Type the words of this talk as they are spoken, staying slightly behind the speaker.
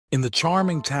In the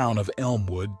charming town of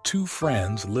Elmwood, two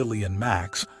friends, Lily and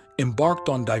Max, embarked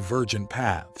on divergent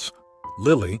paths.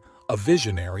 Lily, a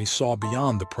visionary, saw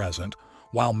beyond the present,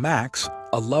 while Max,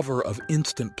 a lover of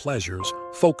instant pleasures,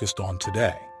 focused on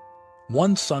today.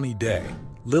 One sunny day,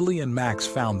 Lily and Max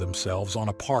found themselves on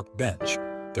a park bench,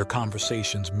 their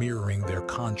conversations mirroring their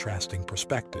contrasting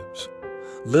perspectives.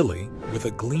 Lily, with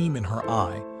a gleam in her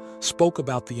eye, spoke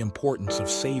about the importance of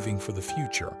saving for the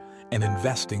future and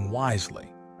investing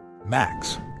wisely.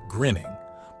 Max, grinning,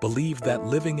 believed that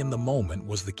living in the moment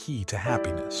was the key to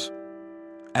happiness.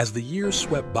 As the years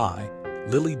swept by,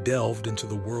 Lily delved into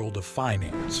the world of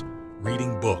finance,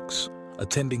 reading books,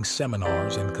 attending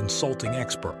seminars, and consulting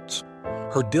experts.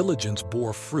 Her diligence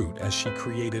bore fruit as she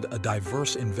created a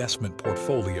diverse investment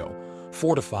portfolio,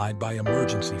 fortified by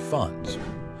emergency funds.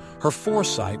 Her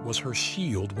foresight was her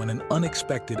shield when an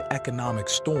unexpected economic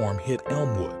storm hit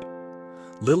Elmwood.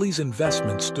 Lily's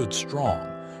investment stood strong,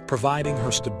 providing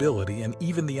her stability and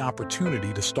even the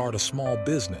opportunity to start a small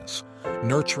business,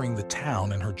 nurturing the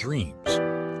town and her dreams.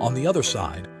 On the other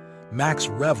side, Max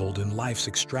reveled in life's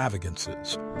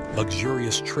extravagances.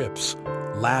 Luxurious trips,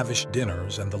 lavish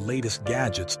dinners, and the latest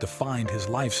gadgets defined his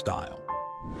lifestyle.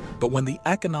 But when the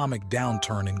economic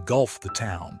downturn engulfed the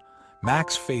town,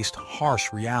 Max faced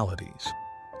harsh realities.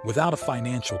 Without a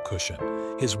financial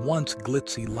cushion, his once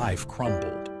glitzy life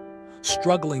crumbled.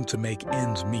 Struggling to make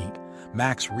ends meet,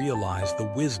 Max realized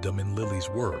the wisdom in Lily's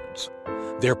words.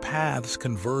 Their paths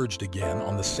converged again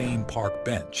on the same park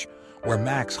bench, where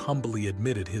Max humbly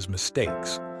admitted his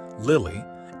mistakes. Lily,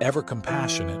 ever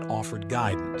compassionate, offered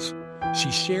guidance.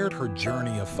 She shared her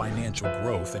journey of financial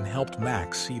growth and helped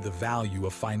Max see the value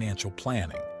of financial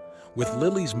planning. With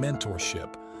Lily's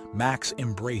mentorship, Max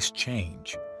embraced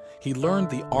change. He learned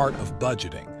the art of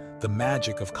budgeting, the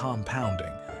magic of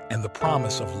compounding, and the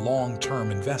promise of long-term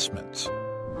investments.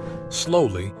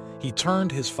 Slowly, he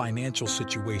turned his financial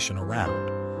situation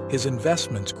around, his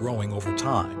investments growing over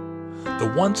time.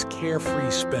 The once carefree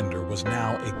spender was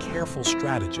now a careful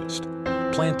strategist,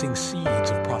 planting seeds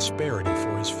of prosperity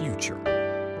for his future.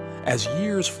 As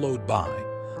years flowed by,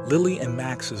 Lily and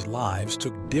Max's lives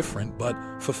took different but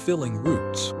fulfilling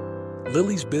routes.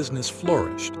 Lily's business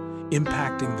flourished,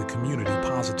 impacting the community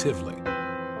positively.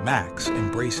 Max,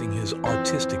 embracing his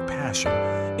artistic passion,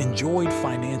 enjoyed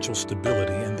financial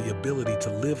stability and the ability to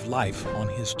live life on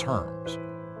his terms.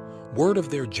 Word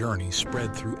of their journey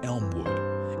spread through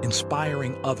Elmwood,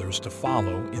 inspiring others to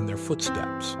follow in their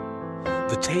footsteps.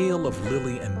 The tale of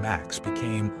Lily and Max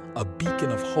became a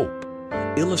beacon of hope,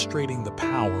 illustrating the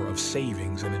power of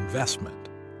savings and investment.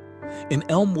 In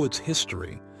Elmwood's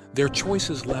history, their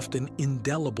choices left an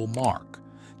indelible mark,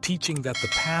 teaching that the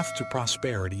path to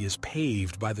prosperity is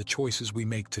paved by the choices we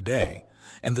make today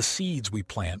and the seeds we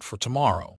plant for tomorrow.